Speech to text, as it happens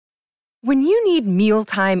When you need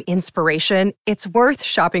mealtime inspiration, it's worth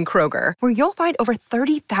shopping Kroger, where you'll find over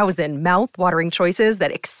 30,000 mouth-watering choices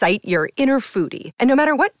that excite your inner foodie. And no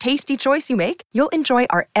matter what tasty choice you make, you'll enjoy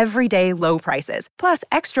our everyday low prices, plus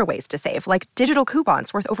extra ways to save, like digital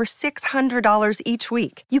coupons worth over $600 each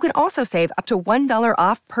week. You can also save up to $1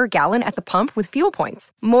 off per gallon at the pump with fuel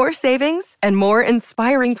points. More savings and more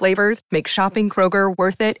inspiring flavors make shopping Kroger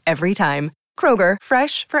worth it every time. Kroger,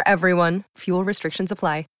 fresh for everyone. Fuel restrictions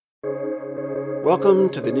apply. Welcome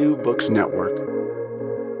to the New Books Network.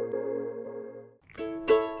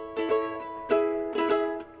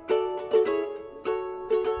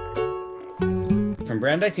 From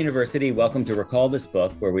Brandeis University, welcome to Recall This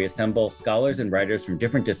Book, where we assemble scholars and writers from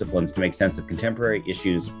different disciplines to make sense of contemporary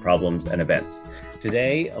issues, problems, and events.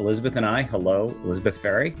 Today, Elizabeth and I, hello, Elizabeth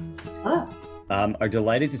Ferry, are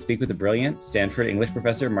delighted to speak with the brilliant Stanford English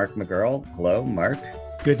professor, Mark McGurl. Hello, Mark.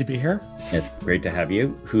 Good to be here. It's great to have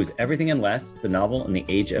you. Whose Everything and Less, the novel in the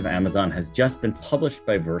age of Amazon, has just been published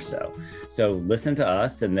by Verso. So listen to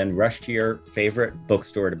us and then rush to your favorite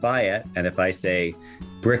bookstore to buy it. And if I say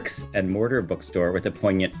bricks and mortar bookstore with a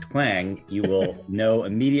poignant twang, you will know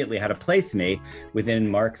immediately how to place me within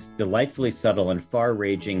Mark's delightfully subtle and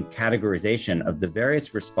far-ranging categorization of the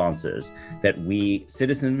various responses that we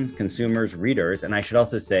citizens, consumers, readers, and I should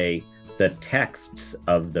also say the texts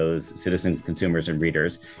of those citizens, consumers, and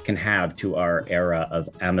readers can have to our era of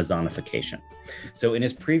Amazonification. So in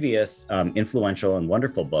his previous influential and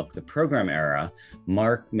wonderful book, The Program Era,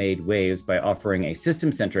 Mark made waves by offering a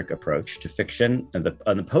system-centric approach to fiction on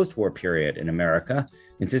the post-war period in America,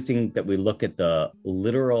 insisting that we look at the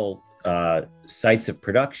literal sites of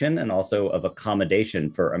production and also of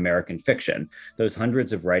accommodation for American fiction. Those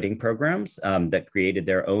hundreds of writing programs that created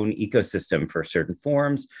their own ecosystem for certain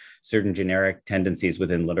forms, certain generic tendencies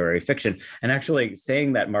within literary fiction. And actually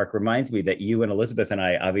saying that, Mark, reminds me that you and Elizabeth and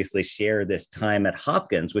I obviously share this time at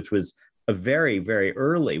Hopkins, which was a very, very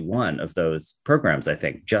early one of those programs, I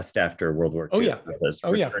think, just after World War II. Those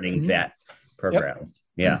returning vet programs.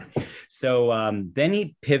 Yep. Yeah. So then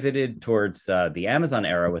he pivoted towards the Amazon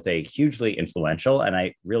era with a hugely influential,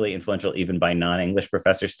 and really influential even by non-English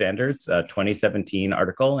professor standards, 2017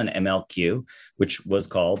 article in MLQ, which was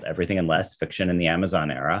called Everything and Less, Fiction in the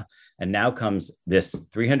Amazon Era. And now comes this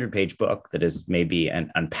 300-page book that is maybe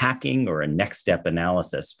an unpacking or a next step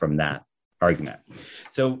analysis from that argument.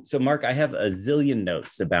 So Mark, I have a zillion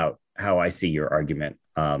notes about how I see your argument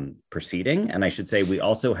proceeding. And I should say, we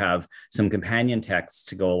also have some companion texts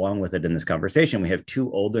to go along with it in this conversation. We have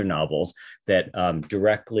two older novels that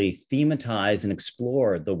directly thematize and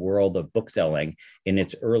explore the world of bookselling in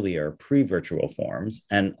its earlier pre-virtual forms.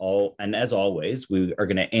 And as always, we are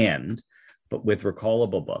going to end but with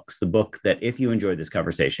Recallable Books, the book that if you enjoyed this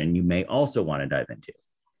conversation, you may also want to dive into.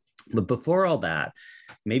 But before all that,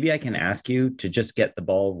 maybe I can ask you to just get the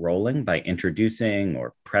ball rolling by introducing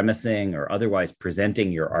or premising or otherwise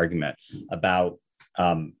presenting your argument about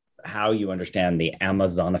how you understand the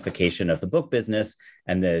Amazonification of the book business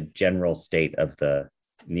and the general state of the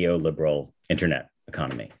neoliberal internet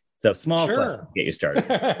economy. So small question to get you started.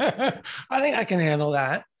 I think I can handle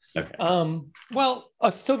that. Okay.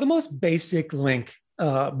 So the most basic link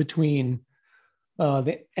between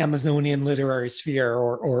the Amazonian literary sphere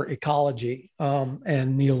or ecology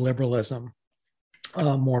and neoliberalism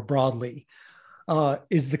more broadly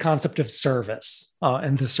is the concept of service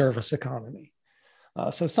and the service economy.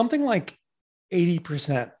 So something like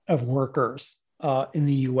 80% of workers in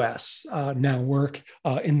the US now work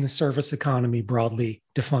in the service economy broadly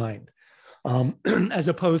defined, as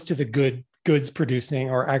opposed to the goods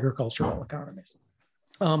producing or agricultural economies.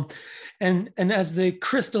 And as the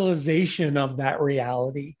crystallization of that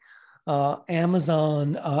reality,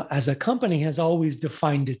 Amazon as a company has always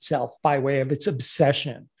defined itself by way of its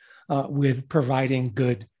obsession with providing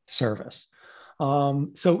good service.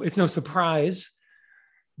 So it's no surprise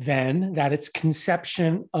then that its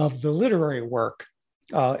conception of the literary work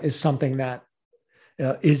is something that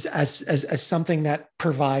is as something that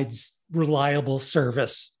provides reliable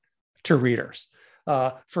service to readers.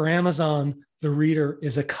 For Amazon, the reader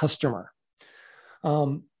is a customer.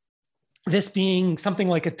 This being something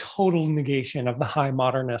like a total negation of the high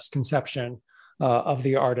modernist conception of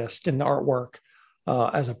the artist and the artwork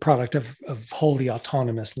as a product of wholly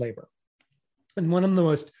autonomous labor. And one of the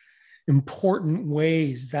most important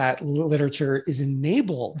ways that literature is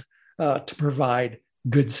enabled to provide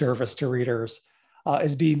good service to readers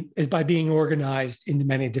is by being organized into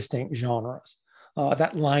many distinct genres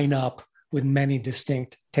that line up with many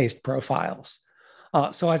distinct taste profiles.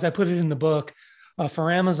 So as I put it in the book, for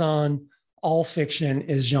Amazon, all fiction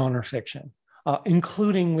is genre fiction,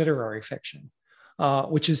 including literary fiction.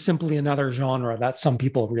 which is simply another genre that some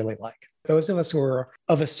people really like. Those of us who are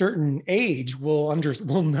of a certain age will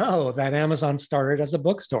know that Amazon started as a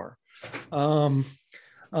bookstore. That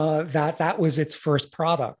was its first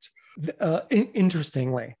product,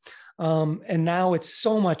 interestingly. And now it's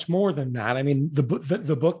so much more than that. I mean, the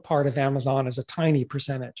book part of Amazon is a tiny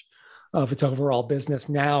percentage of its overall business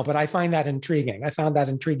now, but I find that intriguing. I found that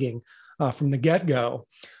intriguing from the get-go.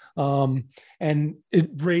 And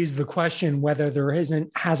it raised the question whether there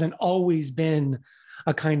hasn't always been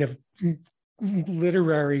a kind of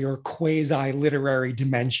literary or quasi-literary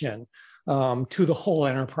dimension to the whole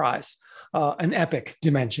enterprise, an epic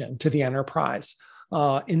dimension to the enterprise,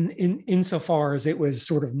 insofar as it was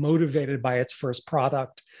sort of motivated by its first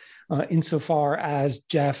product, insofar as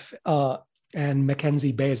Jeff and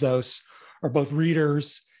Mackenzie Bezos are both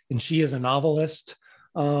readers, and she is a novelist.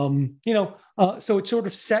 So it sort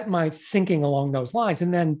of set my thinking along those lines.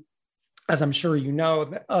 And then, as I'm sure you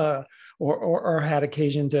know, or had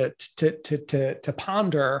occasion to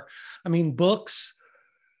ponder, I mean, books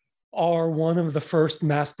are one of the first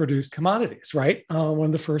mass-produced commodities, right? One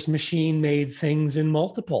of the first machine-made things in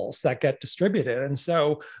multiples that get distributed. And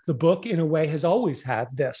so the book, in a way, has always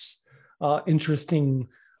had this interesting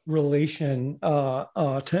relation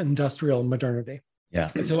to industrial modernity. Yeah.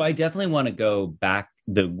 So I definitely want to go back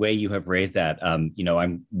the way you have raised that.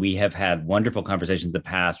 We have had wonderful conversations in the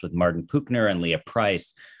past with Martin Puchner and Leah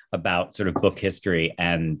Price about sort of book history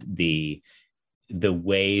and the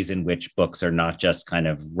ways in which books are not just kind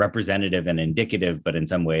of representative and indicative, but in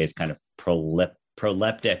some ways kind of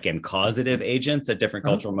proleptic and causative agents at different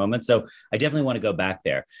cultural moments. So I definitely want to go back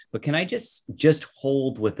there. But can I just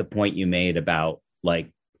hold with the point you made about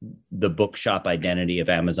like the bookshop identity of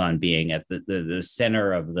Amazon being at the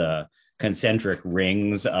center of the concentric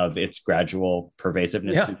rings of its gradual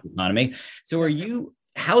pervasiveness to the economy. So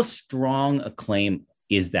how strong a claim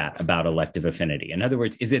is that about elective affinity? In other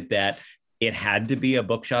words, is it that it had to be a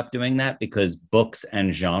bookshop doing that because books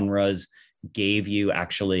and genres gave you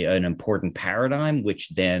actually an important paradigm, which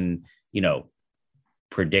then,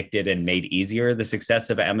 predicted and made easier the success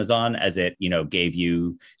of Amazon as it, gave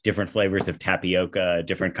you different flavors of tapioca,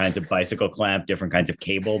 different kinds of bicycle clamp, different kinds of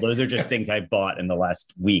cable. Those are just things I bought in the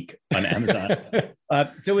last week on Amazon.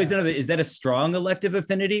 So is that a strong elective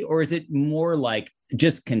affinity, or is it more like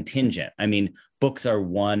just contingent? I mean, books are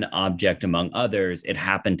one object among others. It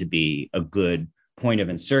happened to be a good point of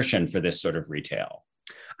insertion for this sort of retail.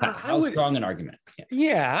 How strong an argument?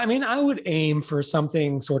 Yeah, I mean, I would aim for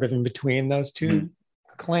something sort of in between those two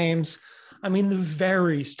claims. I mean, the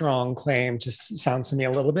very strong claim just sounds to me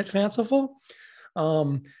a little bit fanciful.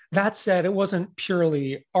 That said, it wasn't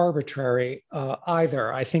purely arbitrary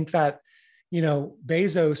either. I think that,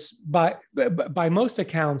 Bezos, by most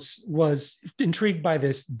accounts, was intrigued by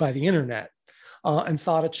the internet and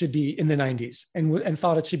thought it should be in the 90s and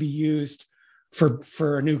thought it should be used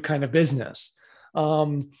for a new kind of business.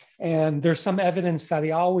 And there's some evidence that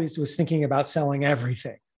he always was thinking about selling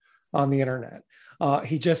everything on the internet.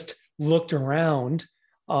 He just looked around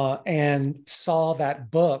and saw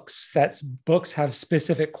that books have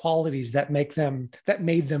specific qualities that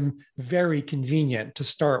made them very convenient to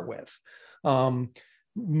start with.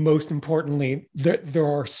 Most importantly, there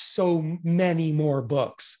are so many more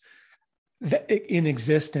books in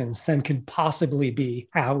existence than can possibly be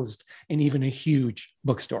housed in even a huge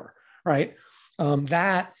bookstore, right? And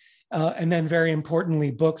then very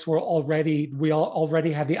importantly, books we already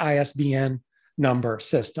had the ISBN number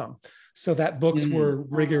system, so that books were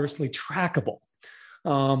rigorously trackable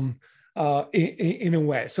in a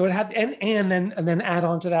way. So it had, and then add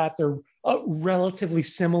on to that, they're relatively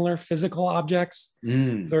similar physical objects.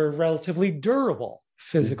 They're relatively durable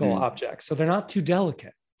physical objects, so they're not too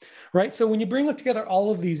delicate, right? So when you bring together all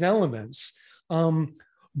of these elements,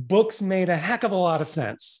 books made a heck of a lot of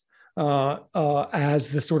sense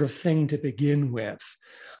as the sort of thing to begin with.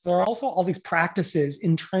 There are also all these practices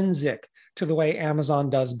intrinsic to the way Amazon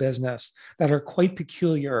does business that are quite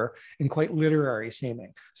peculiar and quite literary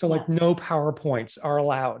seeming. So like no PowerPoints are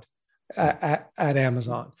allowed at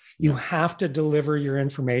Amazon. You have to deliver your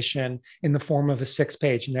information in the form of a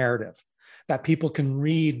 6-page narrative that people can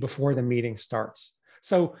read before the meeting starts.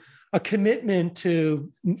 So a commitment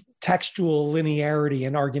to textual linearity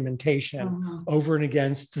and argumentation over and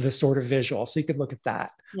against the sort of visual. So you could look at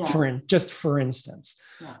that for instance.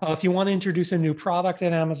 If you want to introduce a new product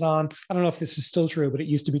at Amazon, I don't know if this is still true, but it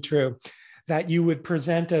used to be true, that you would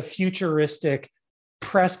present a futuristic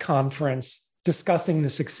press conference discussing the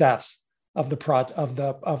success of the product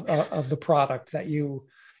that you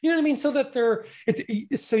know what I mean? So that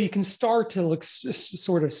so you can start to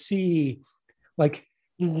sort of see like,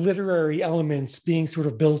 literary elements being sort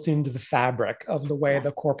of built into the fabric of the way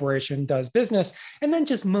the corporation does business. And then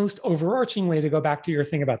just most overarchingly, to go back to your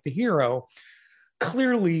thing about the hero,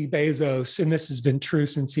 clearly Bezos, and this has been true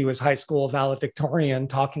since he was high school valedictorian,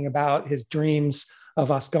 talking about his dreams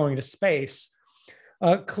of us going to space.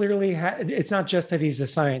 Clearly, it's not just that he's a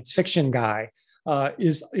science fiction guy.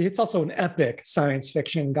 It's also an epic science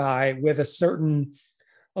fiction guy with a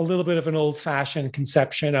little bit of an old-fashioned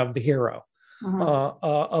conception of the hero.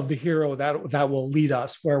 Of the hero that will lead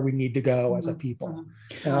us where we need to go as a people.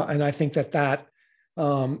 And I think that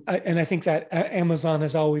Amazon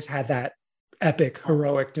has always had that epic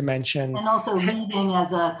heroic dimension. And also reading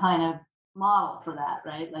as a kind of model for that,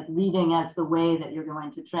 right? Like reading as the way that you're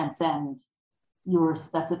going to transcend your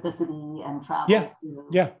specificity and travel.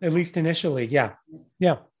 Yeah, at least initially. Yeah.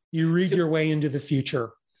 You read your way into the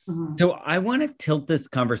future. So I want to tilt this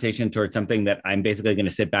conversation towards something that I'm basically going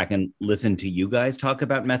to sit back and listen to you guys talk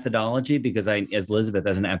about methodology, because as Elizabeth,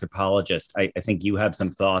 as an anthropologist, I think you have some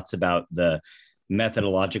thoughts about the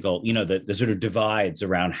methodological, the sort of divides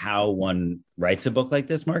around how one writes a book like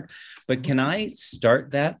this, Mark. But can I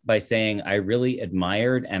start that by saying I really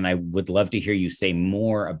admired, and I would love to hear you say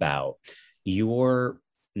more about your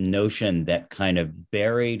notion that kind of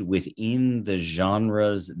buried within the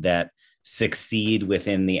genres that succeed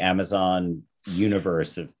within the Amazon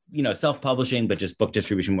universe of, self-publishing, but just book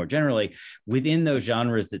distribution more generally, within those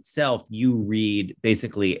genres itself, you read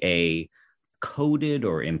basically a coded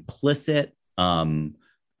or implicit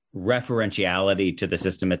referentiality to the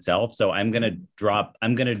system itself. So I'm going to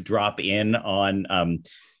drop in on,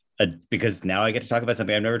 because now I get to talk about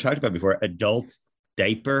something I've never talked about before, adult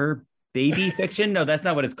diaper baby fiction. No, that's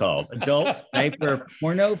not what it's called. Adult diaper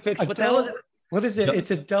porno fiction. What the hell is it? What is it?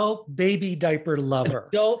 It's adult baby diaper lover.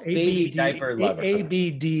 Adult baby diaper lover.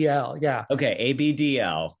 ABDL. Yeah. Okay.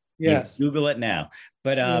 ABDL. Yes. You Google it now.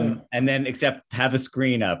 But and then except have a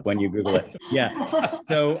screen up when you Google it. Yeah.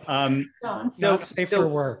 So safe for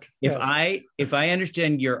work. If I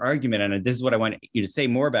understand your argument, and this is what I want you to say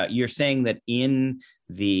more about, you're saying that in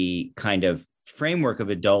the kind of framework of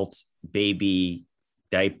adult baby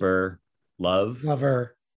diaper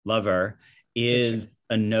lover is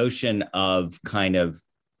a notion of kind of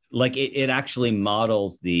like it actually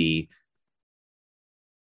models the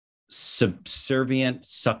subservient,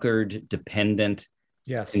 suckered, dependent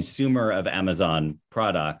consumer of Amazon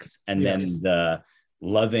products, and then the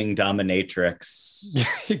loving dominatrix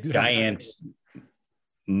giant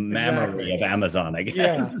memory of Amazon, I guess.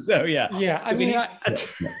 Yeah. So yeah. I mean,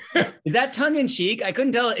 is that tongue in cheek? I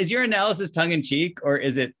couldn't tell. Is your analysis tongue in cheek, or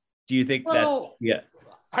is it? Do you think that? Yeah.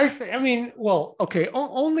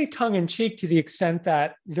 Only tongue in cheek to the extent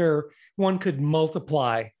that one could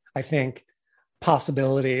multiply, I think,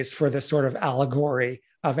 possibilities for this sort of allegory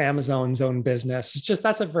of Amazon's own business. It's just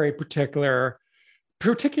that's a very particularly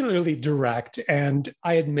direct, and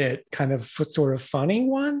I admit kind of sort of funny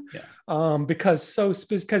one, because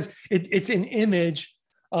it's an image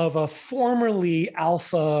of a formerly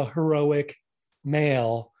alpha heroic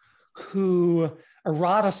male who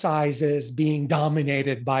eroticizes being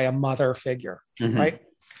dominated by a mother figure, right?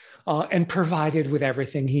 And provided with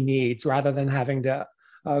everything he needs rather than having to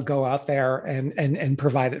go out there and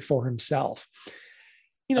provide it for himself.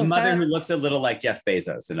 A mother who looks a little like Jeff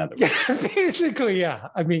Bezos, in other words. Yeah, basically, yeah.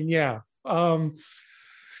 I mean, yeah. I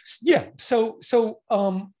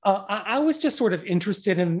was just sort of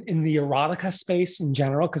interested in the erotica space in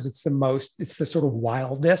general, because it's the sort of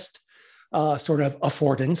wildest sort of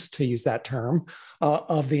affordance, to use that term,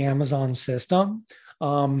 of the Amazon system.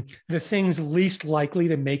 The things least likely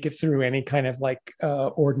to make it through any kind of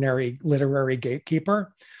ordinary literary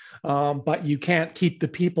gatekeeper. But you can't keep the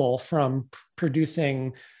people from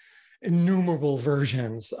producing innumerable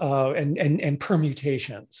versions and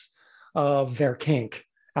permutations of their kink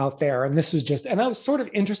out there. And this was and I was sort of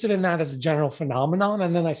interested in that as a general phenomenon.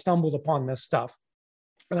 And then I stumbled upon this stuff.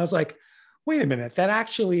 And I was like, wait a minute, that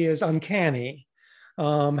actually is uncanny.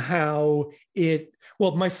 My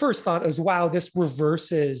first thought is, wow, this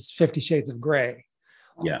reverses 50 Shades of Grey.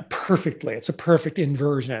 Yeah, perfectly. It's a perfect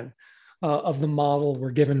inversion of the model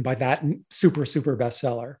we're given by that super, super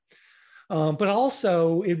bestseller. But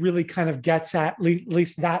also it really kind of gets at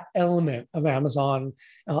least that element of Amazon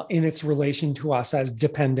in its relation to us as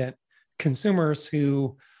dependent consumers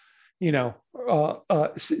who,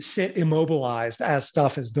 sit immobilized as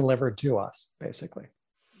stuff is delivered to us, basically.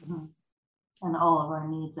 Mm-hmm. And all of our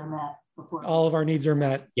needs are met before. All of our needs are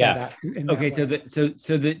met. Yeah. Okay.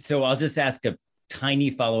 So I'll just ask a tiny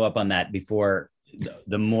follow-up on that before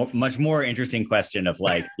the much more interesting question of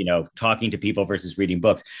talking to people versus reading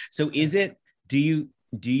books. So do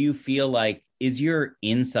you feel like is your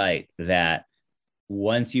insight that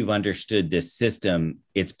once you've understood this system,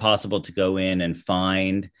 it's possible to go in and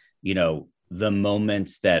find, the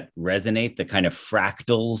moments that resonate, the kind of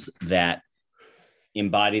fractals that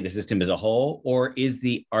embody the system as a whole? Or is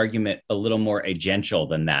the argument a little more agential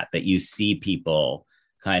than that you see people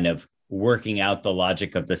kind of working out the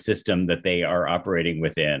logic of the system that they are operating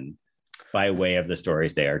within by way of the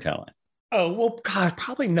stories they are telling? Oh, well, God,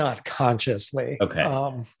 probably not consciously. Okay.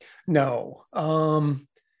 No.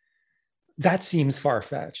 That seems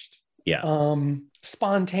far-fetched. Yeah.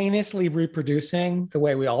 Spontaneously reproducing the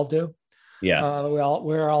way we all do. Yeah.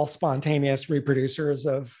 We're all spontaneous reproducers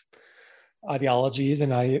of ideologies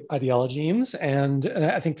and ideologies, and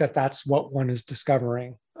I think that's what one is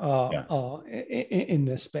discovering in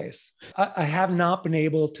this space. I have not been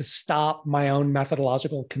able to stop my own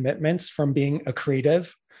methodological commitments from being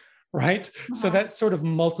accretive, right? So that sort of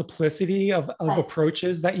multiplicity of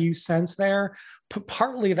approaches that you sense there,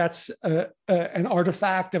 partly that's an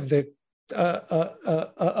artifact of the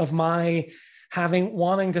of my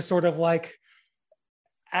wanting to sort of like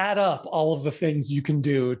add up all of the things you can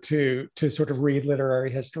do to sort of read literary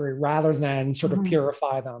history rather than sort of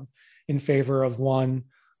purify them in favor of one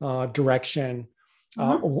direction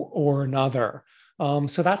or another.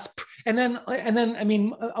 So that's, and then, I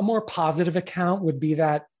mean, a more positive account would be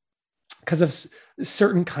that because of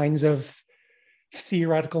certain kinds of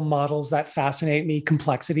theoretical models that fascinate me,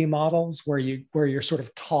 complexity models, where you're sort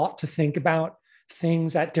of taught to think about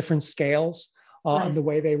things at different scales, and the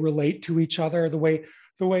way they relate to each other, the way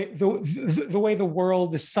the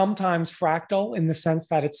world is sometimes fractal in the sense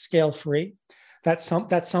that it's scale free, that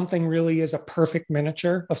something really is a perfect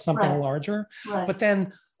miniature of something larger. But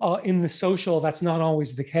then in the social, that's not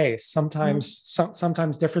always the case. Sometimes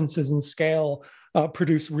sometimes differences in scale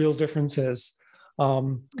produce real differences.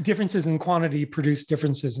 Differences in quantity produce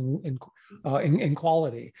differences in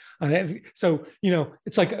quality. And so,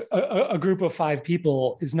 it's like a group of 5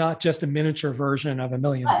 people is not just a miniature version of a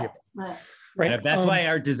million people. Right. And that's why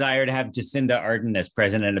our desire to have Jacinda Ardern as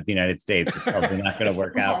president of the United States is probably not going to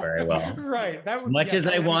work out very well. Right. Much as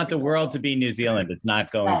I want the world to be New Zealand, it's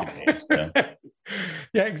not going to be. So.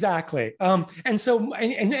 Yeah, exactly. And so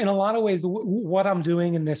in a lot of ways, what I'm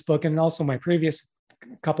doing in this book and also my previous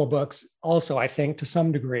couple books also, I think to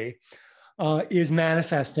some degree, is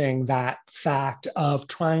manifesting that fact of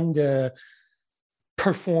trying to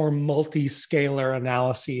perform multi-scalar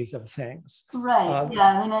analyses of things. Right. I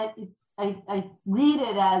mean, I read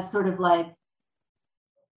it as sort of like,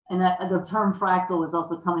 and the term fractal is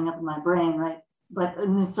also coming up in my brain, right? But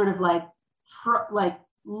in this sort of like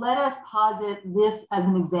let us posit this as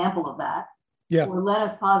an example of that, or let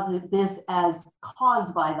us posit this as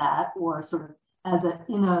caused by that, or sort of as a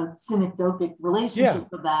synecdochic relationship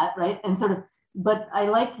of that, right? And sort of. But I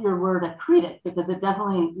like your word accretive because it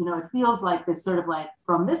definitely, it feels like this sort of like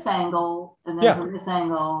from this angle and then from this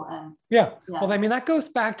angle. And well, I mean, that goes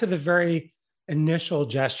back to the very initial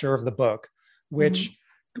gesture of the book, which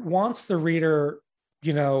wants the reader,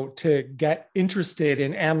 to get interested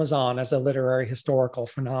in Amazon as a literary historical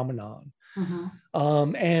phenomenon,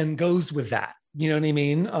 and goes with that, you know what I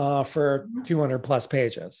mean? For 200 plus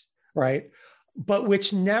pages, right? But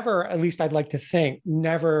which never, at least I'd like to think,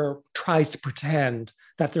 never tries to pretend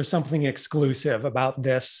that there's something exclusive about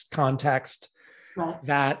this context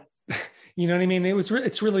that, you know what I mean?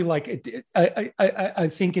 It's really like, I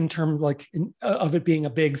think in terms of it being a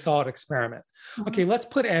big thought experiment. Okay, let's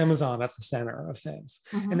put Amazon at the center of things.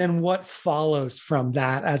 And then what follows from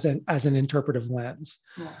that as an interpretive lens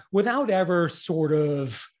without ever sort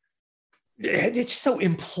of, it's so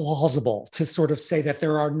implausible to sort of say that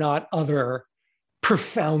there are not other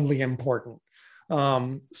profoundly important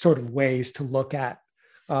sort of ways to look at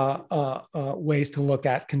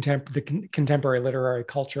contemporary literary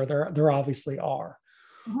culture. There obviously are,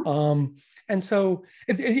 and so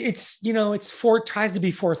it's tries to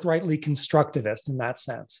be forthrightly constructivist in that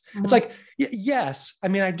sense. It's like yes, I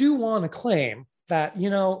mean I do want to claim that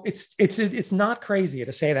it's not crazy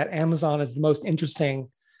to say that Amazon is the most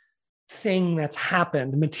interesting thing that's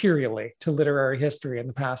happened materially to literary history in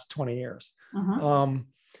the past 20 years.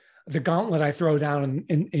 The gauntlet I throw down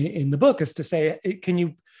in the book is to say, can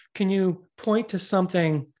you point to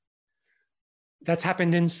something that's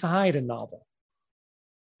happened inside a novel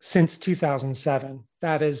since 2007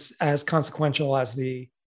 that is as consequential as the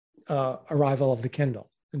arrival of the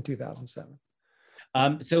Kindle in 2007?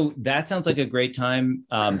 So that sounds like a great time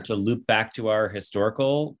to loop back to our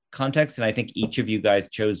historical context. And I think each of you guys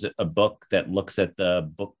chose a book that looks at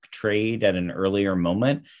the book trade at an earlier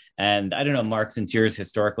moment. And I don't know, Mark, since yours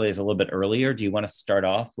historically is a little bit earlier, do you want to start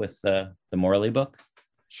off with the Morley book?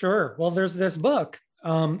 Sure. Well, there's this book.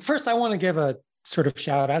 First, I want to give a sort of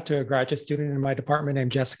shout out to a graduate student in my department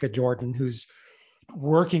named Jessica Jordan, who's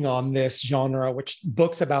working on this genre, which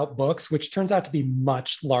books about books, which turns out to be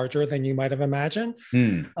much larger than you might have imagined.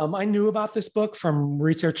 I knew about this book from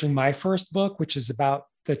researching my first book, which is about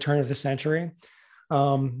the turn of the century,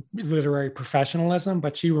 literary professionalism,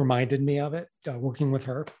 but she reminded me of it working with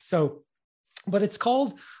her. But it's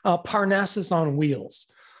called Parnassus on Wheels.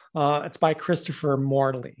 It's by Christopher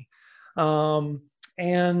Morley.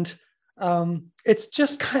 It's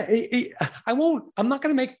just kind of, I'm not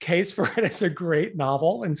going to make a case for it as a great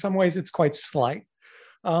novel. In some ways, it's quite slight,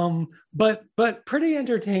 but pretty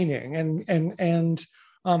entertaining and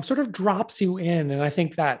sort of drops you in. And I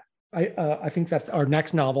think that our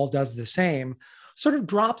next novel does the same, sort of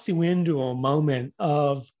drops you into a moment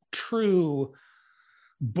of true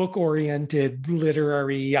book-oriented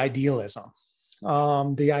literary idealism.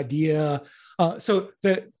 The idea, so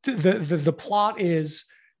the plot is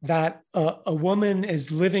that a woman is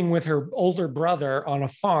living with her older brother on a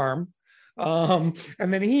farm, and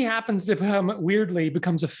then he happens to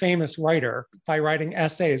becomes a famous writer by writing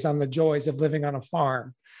essays on the joys of living on a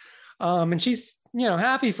farm. And she's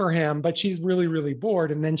happy for him, but she's really, really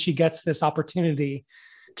bored. And then she gets this opportunity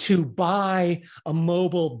to buy a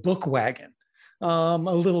mobile book wagon, a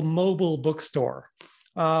little mobile bookstore,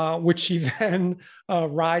 which she then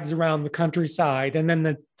rides around the countryside. And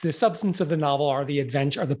then the substance of the novel are the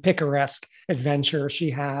adventure, or the picaresque adventure she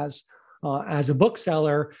has as a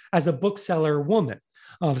bookseller woman.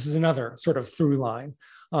 This is another sort of through line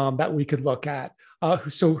that we could look at.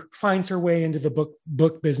 So finds her way into the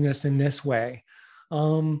book business in this way.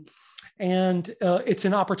 And it's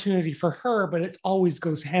an opportunity for her, but it always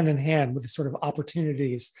goes hand in hand with the sort of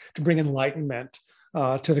opportunities to bring enlightenment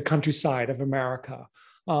to the countryside of America.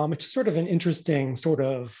 It's sort of an interesting sort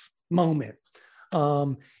of moment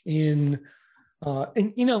in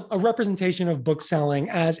a representation of book selling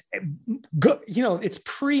as, it's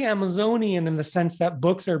pre-Amazonian in the sense that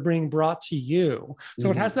books are being brought to you. So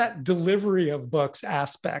it has that delivery of books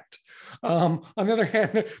aspect. On the other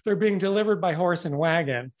hand, they're being delivered by horse and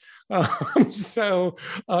wagon. So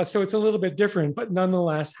it's a little bit different, but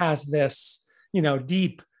nonetheless has this,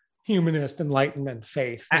 deep humanist enlightenment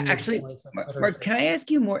faith. Actually, Mark, can I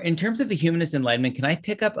ask you more in terms of the humanist enlightenment? Can I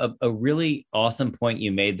pick up a really awesome point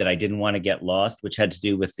you made that I didn't want to get lost, which had to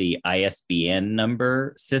do with the ISBN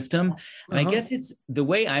number system? And I guess it's the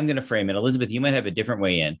way I'm going to frame it. Elizabeth, you might have a different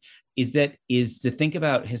way in, is to think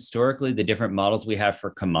about historically the different models we have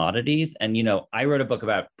for commodities. And, I wrote a book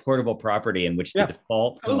about portable property in which the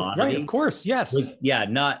default commodity, right, of course, yes, was,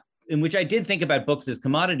 not in which I did think about books as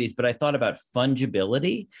commodities, but I thought about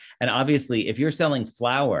fungibility. And obviously, if you're selling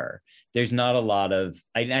flour, there's not a lot of,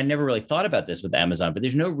 I never really thought about this with Amazon, but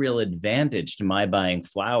there's no real advantage to my buying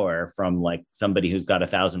flour from like somebody who's got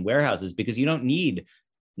 1,000 warehouses, because you don't need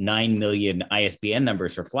 9 million ISBN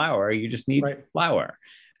numbers for flour. You just need flour.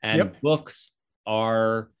 And books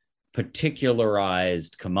are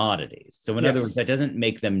particularized commodities. So in other words, that doesn't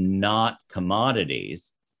make them not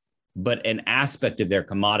commodities, but an aspect of their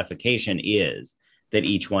commodification is that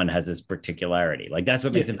each one has this particularity. Like that's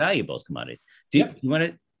what makes them valuable as commodities. Do you want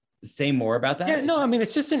to say more about that? Yeah, no, I mean,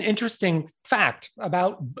 it's just an interesting fact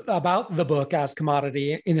about the book as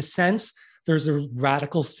commodity. In a sense, there's a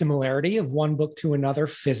radical similarity of one book to another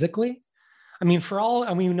physically. I mean,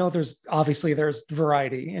 we know there's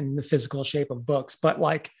variety in the physical shape of books, but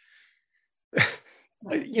like,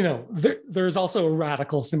 there's also a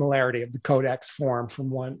radical similarity of the codex form from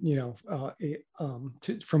one,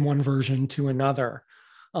 from one version to another.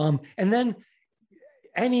 And then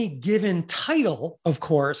any given title, of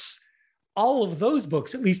course, all of those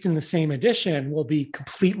books, at least in the same edition, will be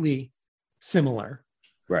completely similar.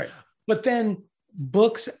 Right. But then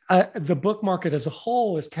books, the book market as a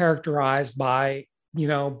whole is characterized by,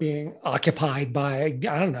 being occupied by,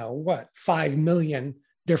 5 million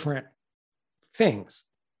different things.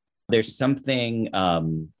 There's something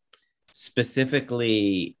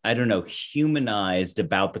specifically, humanized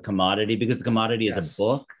about the commodity, because the commodity is a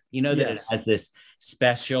book, that it has this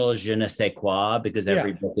special je ne sais quoi, because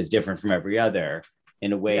every book is different from every other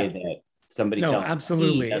in a way that somebody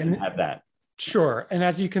absolutely doesn't have that. Sure. And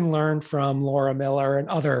as you can learn from Laura Miller and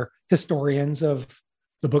other historians of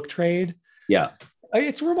the book trade,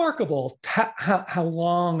 it's remarkable how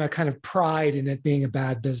long a kind of pride in it being a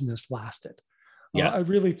bad business lasted. It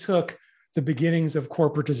really took the beginnings of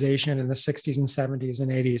corporatization in the 60s and 70s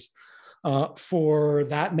and 80s for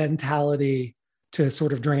that mentality to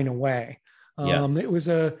sort of drain away. It was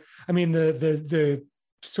the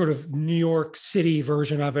sort of New York City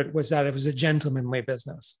version of it was that it was a gentlemanly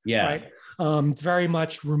business. Yeah. Right. Very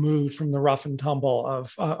much removed from the rough and tumble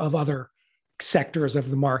of other sectors of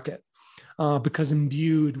the market, because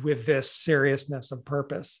imbued with this seriousness of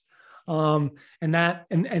purpose. And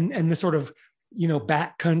the sort of,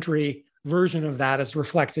 backcountry version of that is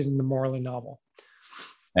reflected in the Morley novel.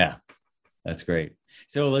 Yeah, that's great.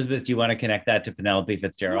 So Elizabeth, do you want to connect that to Penelope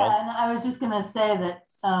Fitzgerald? Yeah, and I was just going to say that,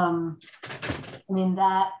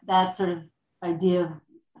 that sort of idea of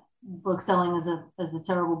book selling as a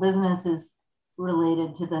terrible business is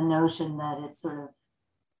related to the notion that it's sort of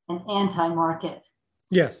an anti-market.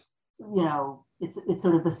 Yes. It's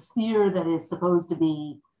sort of the sphere that is supposed to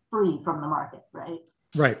be free from the market, right?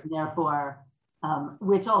 Right. And therefore,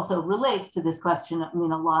 which also relates to this question. I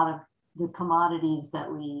mean, a lot of the commodities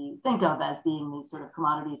that we think of as being these sort of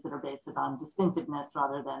commodities that are based on distinctiveness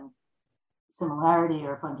rather than similarity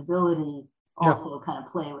or fungibility also kind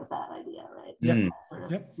of play with that idea, right? Yep. That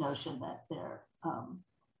sort of notion that they're,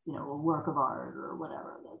 a work of art or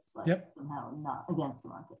whatever that's like somehow not against the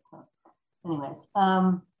market. So anyways,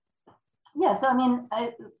 so I mean,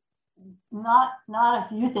 not a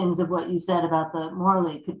few things of what you said about the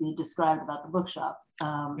Morley could be described about the bookshop.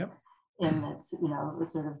 And it's,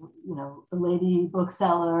 sort of, a lady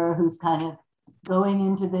bookseller who's kind of going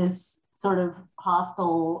into this sort of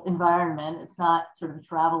hostile environment. It's not sort of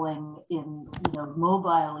traveling in,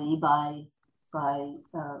 mobile-y by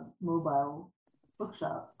mobile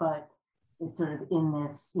bookshop, but it's sort of in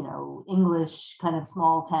this, English kind of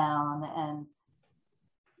small town. And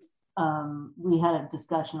we had a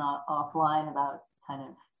discussion offline about kind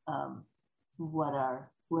of whether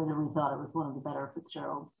we thought it was one of the better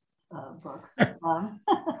Fitzgerald's books. And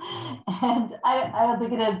I don't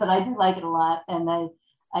think it is, but I do like it a lot. And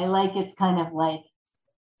I like its kind of like,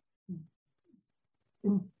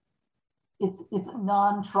 it's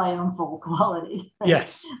non-triumphal quality. Right?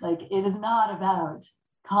 Yes. Like it is not about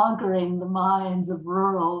conquering the minds of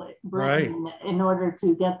rural Britain in order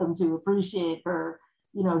to get them to appreciate her,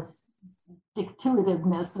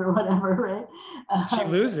 stick-to-itiveness or whatever, right? She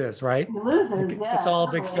loses, right? She loses, yeah. It's all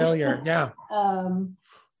a big failure, yeah.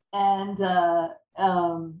 And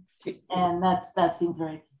that seems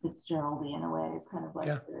very Fitzgeraldy in a way. It's kind of like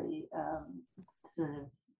very sort of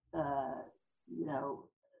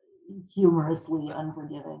humorously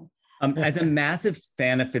unforgiving. As a massive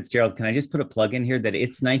fan of Fitzgerald, can I just put a plug in here that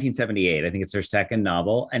it's 1978? I think it's her second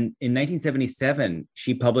novel. And in 1977,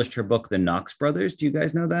 she published her book, The Knox Brothers. Do you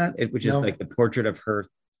guys know that? Which is like the portrait of her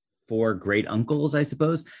 4 great uncles, I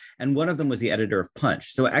suppose. And one of them was the editor of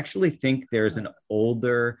Punch. So I actually think there's an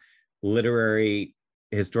older literary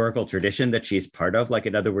historical tradition that she's part of. Like,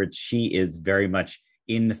 in other words, she is very much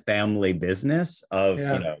in the family business of,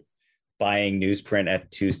 buying newsprint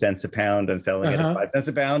at 2 cents a pound and selling it at 5 cents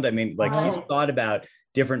a pound. I mean, like she's thought about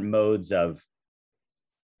different modes of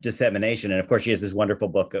dissemination. And of course, she has this wonderful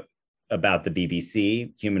book about the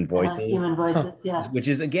BBC, Human Voices. Human Voices, which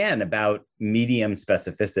is, again, about medium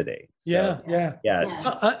specificity. So,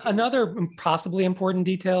 Another possibly important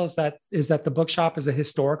detail is that the bookshop is a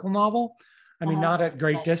historical novel. I mean, not at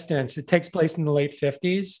great distance. It takes place in the late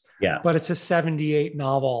 50s, but it's a 78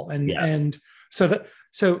 novel. And so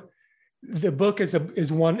the book is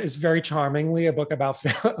very charmingly a book about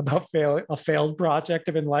a failed project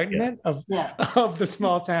of enlightenment of the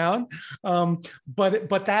small town,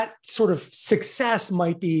 but that sort of success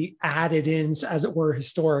might be added in, as it were,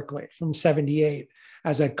 historically from 78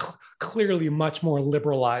 as a clearly much more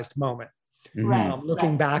liberalized moment.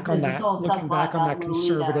 Looking back on that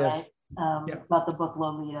conservative, Lolita, right? About the book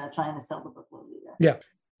Lolita, trying to sell the book Lolita. Yeah.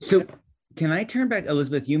 So can I turn back,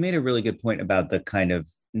 Elizabeth? You made a really good point about the kind of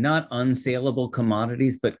not unsaleable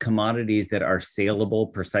commodities, but commodities that are saleable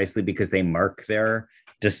precisely because they mark their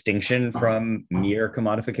distinction from mere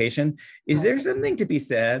commodification. Is there something to be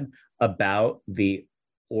said about the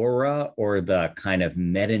aura or the kind of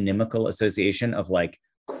metonymical association of like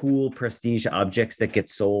cool prestige objects that get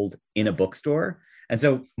sold in a bookstore? And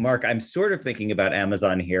so, Mark, I'm sort of thinking about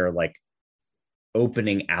Amazon here, like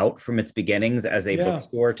opening out from its beginnings as a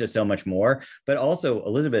bookstore to so much more. But also,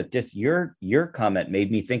 Elizabeth, just your comment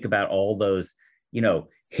made me think about all those,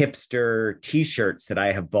 hipster t-shirts that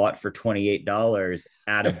I have bought for $28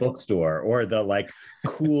 at a bookstore, or the like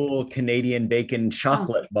cool Canadian bacon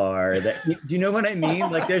chocolate bar that, do you know what I mean?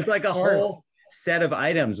 Like there's like a whole set of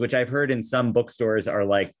items, which I've heard in some bookstores are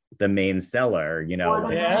like the main seller, Or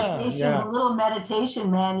the little meditation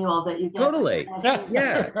manual that you get. Totally.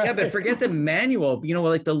 But forget the manual,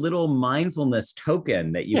 like the little mindfulness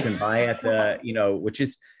token that you can buy at the, which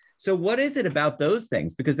is So what is it about those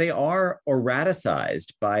things? Because they are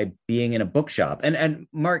erraticized by being in a bookshop. And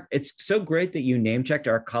Mark, it's so great that you name checked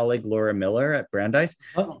our colleague Laura Miller at Brandeis,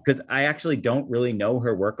 because I actually don't really know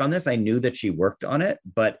her work on this. I knew that she worked on it,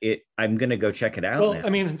 but I'm going to go check it out. Well, now.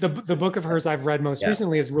 I mean, the book of hers I've read most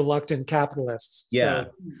recently is Reluctant Capitalists. Yeah.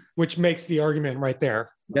 So, which makes the argument right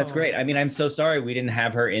there. That's great. I mean, I'm so sorry we didn't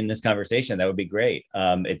have her in this conversation. That would be great.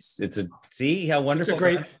 See how wonderful.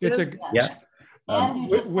 Yeah.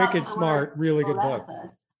 Wicked smart, really good book.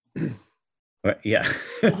 Yeah.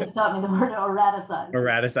 You just taught me the word erraticized.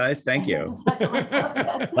 Erraticized, thank you.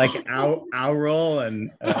 Like owl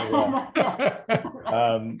and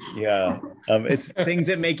it's things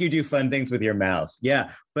that make you do fun things with your mouth.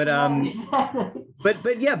 Yeah. But but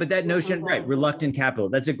that notion, right? Reluctant capital.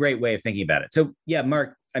 That's a great way of thinking about it. So yeah,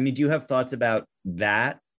 Mark, I mean, do you have thoughts about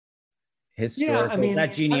that? Historical,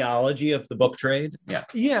 that genealogy of the book trade?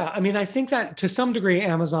 Yeah. I mean, I think that to some degree,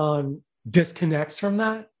 Amazon disconnects from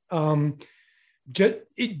that. Just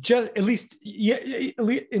at least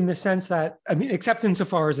in the sense that, I mean, except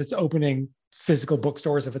insofar as it's opening physical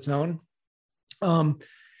bookstores of its own,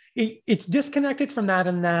 it's disconnected from that,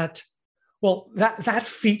 and that, well, that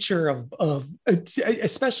feature of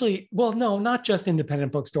especially, well, no, not just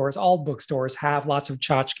independent bookstores. All bookstores have lots of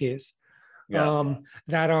tchotchkes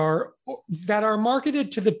that are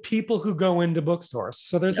marketed to the people who go into bookstores.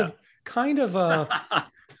 So there's a kind of a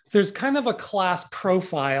there's kind of a class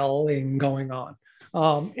profiling going on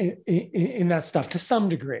in that stuff to some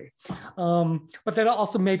degree. But that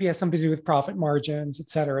also maybe has something to do with profit margins, et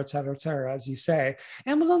cetera, as you say.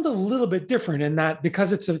 Amazon's a little bit different in that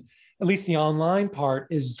because it's at least the online part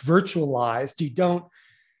is virtualized, you don't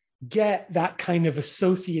get that kind of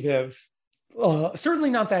associative, certainly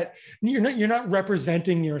not that you're not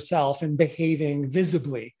representing yourself and behaving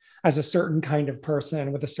visibly as a certain kind of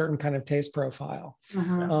person with a certain kind of taste profile.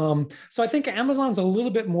 So I think Amazon's a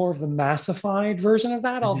little bit more of the massified version of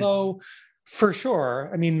that, although for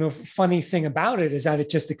sure, I mean, the funny thing about it is that it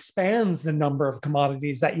just expands the number of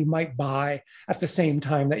commodities that you might buy at the same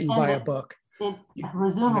time that you buy a book. It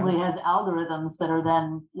presumably has algorithms that are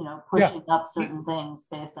then, pushing up certain things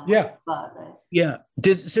based on what you bought, right? Yeah.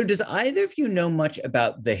 Does either of you know much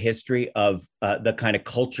about the history of the kind of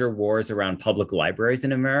culture wars around public libraries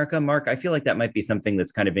in America? Mark, I feel like that might be something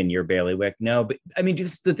that's kind of in your bailiwick. No, but I mean,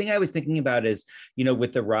 just the thing I was thinking about is,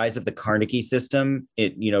 with the rise of the Carnegie system,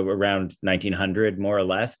 around 1900, more or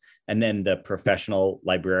less, and then the professional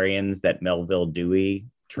librarians that Melville Dewey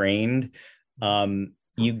trained,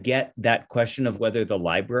 you get that question of whether the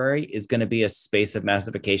library is going to be a space of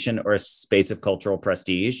massification or a space of cultural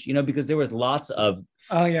prestige, because there was lots of,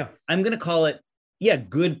 I'm going to call it,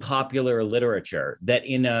 good popular literature that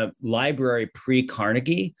in a library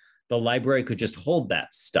pre-Carnegie, the library could just hold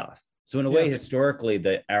that stuff. So in a way, historically,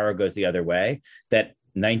 the arrow goes the other way, that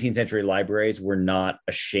 19th century libraries were not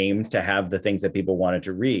ashamed to have the things that people wanted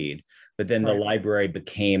to read, but then the library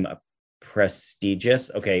became a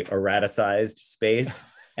prestigious, erraticized space.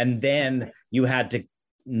 And then you had to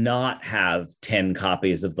not have 10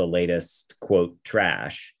 copies of the latest, quote,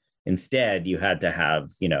 trash. Instead, you had to have,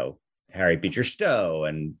 Harry Beecher Stowe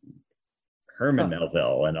and Herman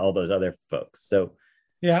Melville and all those other folks. So,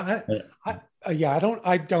 I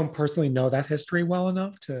don't personally know that history well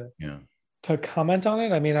enough to comment on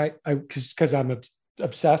it. I mean, because I'm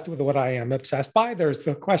obsessed with what I am obsessed by. There's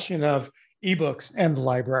the question of ebooks and the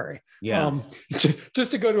library. Just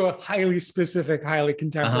to go to a highly specific, highly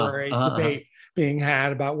contemporary debate being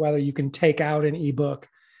had about whether you can take out an ebook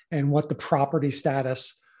and what the property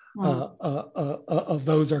status of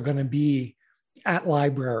those are going to be at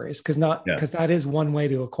libraries, because that is one way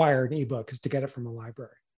to acquire an ebook, is to get it from a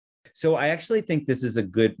library. So I actually think this is a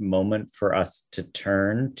good moment for us to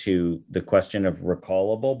turn to the question of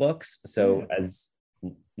recallable books. So as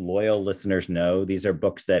loyal listeners know, these are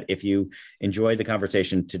books that if you enjoyed the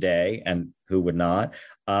conversation today, and who would not,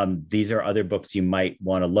 these are other books you might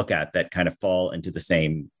want to look at that kind of fall into the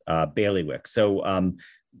same bailiwick. So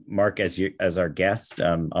Mark, as our guest,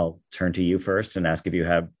 I'll turn to you first and ask if you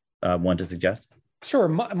have one to suggest. Sure.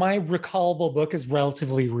 My recallable book is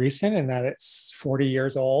relatively recent in that it's 40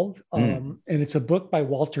 years old. And it's a book by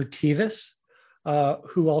Walter Tevis,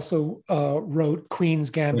 who also wrote Queen's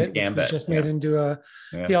Gambit, which was just made into a,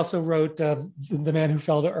 he also wrote The Man Who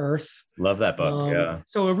Fell to Earth. Love that book,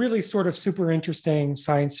 So a really sort of super interesting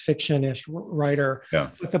science fiction-ish writer.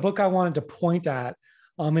 But the book I wanted to point at,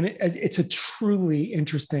 and it's a truly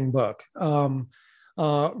interesting book,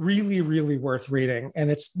 really, really worth reading.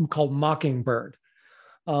 And it's called Mockingbird.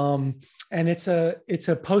 And it's a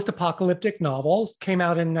post-apocalyptic novel. It came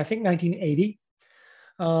out in, I think, 1980.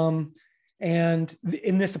 And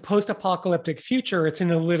in this post-apocalyptic future, it's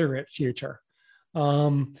an illiterate future.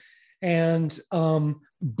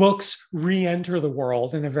 Books re-enter the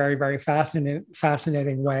world in a very, very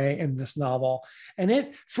fascinating way in this novel.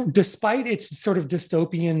 And despite its sort of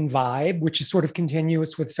dystopian vibe, which is sort of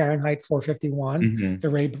continuous with Fahrenheit 451, the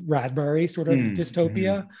Ray Bradbury sort of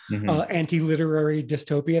dystopia, anti-literary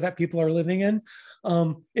dystopia that people are living in,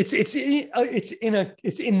 it's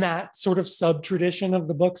in that sort of sub-tradition of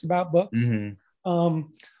the books about books.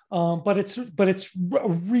 But it's a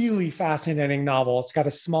really fascinating novel. It's got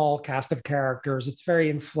a small cast of characters. It's very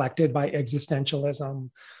inflected by existentialism.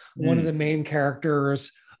 One of the main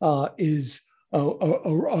characters is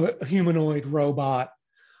a humanoid robot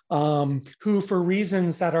who, for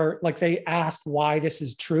reasons that are like, they ask why this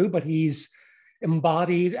is true, but he's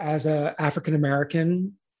embodied as an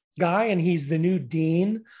African-American guy, and he's the new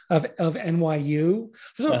dean of NYU.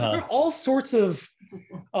 So there are all sorts of,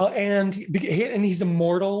 and he's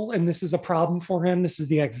immortal, and this is a problem for him. This is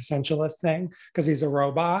the existentialist thing, because he's a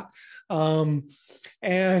robot. And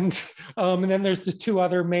then there's the two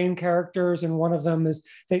other main characters, and one of them is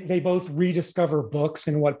they both rediscover books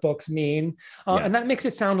and what books mean, and that makes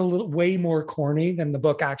it sound a little way more corny than the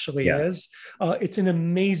book actually is. It's an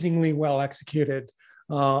amazingly well executed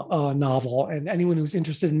novel, and anyone who's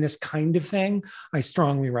interested in this kind of thing, I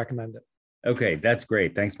strongly recommend it. Okay, that's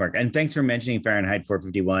great. Thanks, Mark. And thanks for mentioning Fahrenheit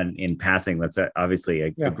 451 in passing. That's obviously a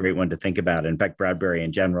great one to think about. In fact, Bradbury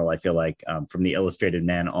in general, I feel like from The Illustrated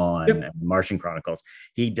Man on, and Martian Chronicles,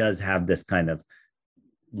 he does have this kind of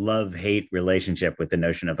love-hate relationship with the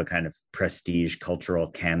notion of a kind of prestige cultural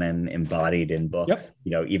canon embodied in books.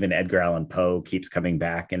 You know, even Edgar Allan Poe keeps coming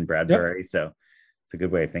back in Bradbury. So it's a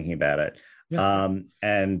good way of thinking about it.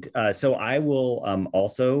 So I will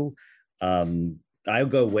also, I'll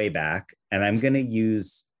go way back, and I'm going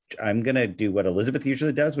to do what Elizabeth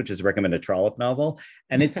usually does, which is recommend a Trollope novel.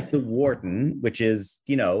 And it's The Warden, which is,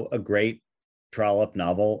 you know, a great Trollope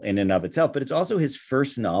novel in and of itself, but it's also his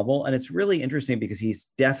first novel. And it's really interesting because he's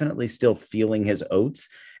definitely still feeling his oats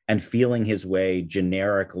and feeling his way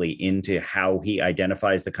generically into how he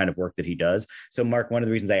identifies the kind of work that he does. So, Mark, one of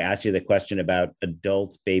the reasons I asked you the question about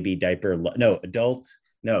adult baby diaper,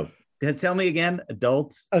 tell me again,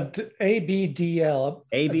 adult? ABDL.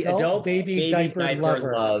 Adult baby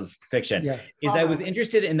diaper love fiction. Is I was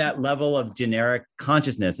interested in that level of generic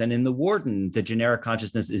consciousness. And in The Warden, the generic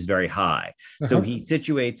consciousness is very high. So he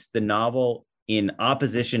situates the novel in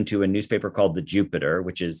opposition to a newspaper called The Jupiter,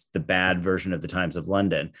 which is the bad version of the Times of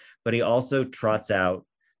London. But he also trots out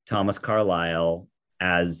Thomas Carlyle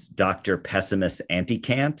as Dr. Pessimist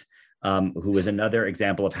Anti-Cant, who is another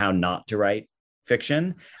example of how not to write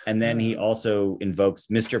fiction. And then he also invokes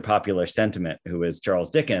Mr. Popular Sentiment, who is Charles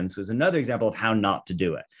Dickens, who's another example of how not to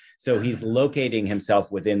do it. So he's locating himself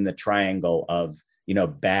within the triangle of, you know,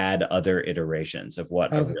 bad other iterations of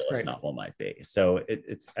what a realist novel might be. So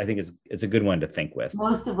I think it's a good one to think with.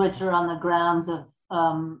 Most of which are on the grounds of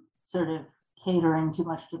sort of catering too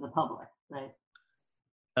much to the public, right?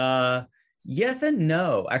 Yes and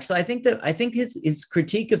no. Actually, I think his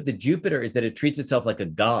critique of The Jupiter is that it treats itself like a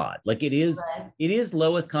god. Like it is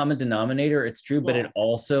lowest common denominator. It's true, but it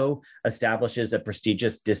also establishes a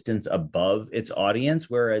prestigious distance above its audience.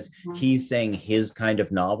 Whereas he's saying his kind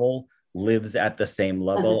of novel lives at the same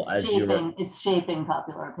level as it's shaping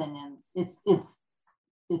popular opinion. It's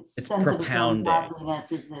propounding.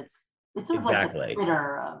 Godliness is it's sort of like the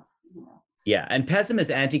Twitter of, you know. Yeah, and Pessimist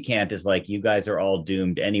Anti-Cant is like, you guys are all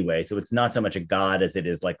doomed anyway. So it's not so much a god as it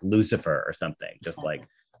is like Lucifer or something, just like,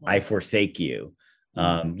 I forsake you.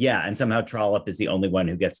 And somehow Trollope is the only one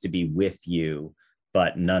who gets to be with you,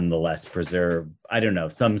 but nonetheless preserve, I don't know,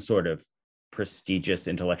 some sort of prestigious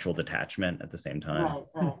intellectual detachment at the same time,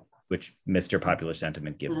 which Mr. Popular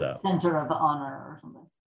Sentiment gives up. Center of honor or something.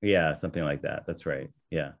 Yeah, something like that. That's right.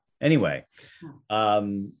 Yeah. Anyway,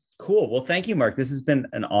 cool. Well, thank you, Mark. This has been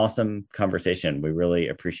an awesome conversation. We really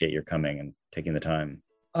appreciate your coming and taking the time.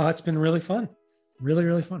 It's been really fun. Really,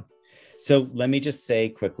 really fun. So let me just say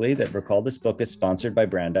quickly that Recall This Book is sponsored by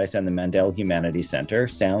Brandeis and the Mandel Humanities Center.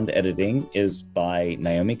 Sound editing is by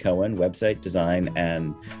Naomi Cohen, website design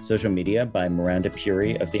and social media by Miranda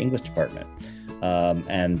Puri of the English department.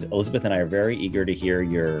 And Elizabeth and I are very eager to hear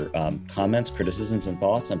your comments, criticisms, and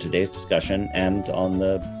thoughts on today's discussion and on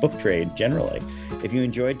the book trade generally. If you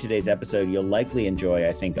enjoyed today's episode, you'll likely enjoy,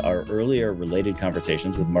 I think, our earlier related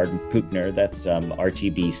conversations with Martin Puchner, that's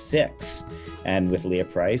RTB 6, and with Leah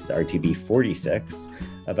Price, RTB 46.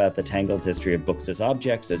 about the tangled history of books as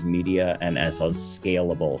objects, as media, and as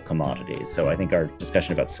scalable commodities. So I think our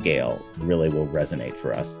discussion about scale really will resonate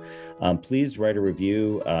for us. Please write a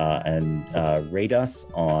review and rate us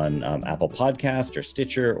on Apple Podcast or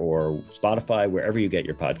Stitcher or Spotify, wherever you get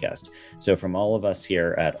your podcast. So from all of us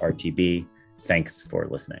here at RTB, thanks for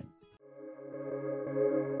listening.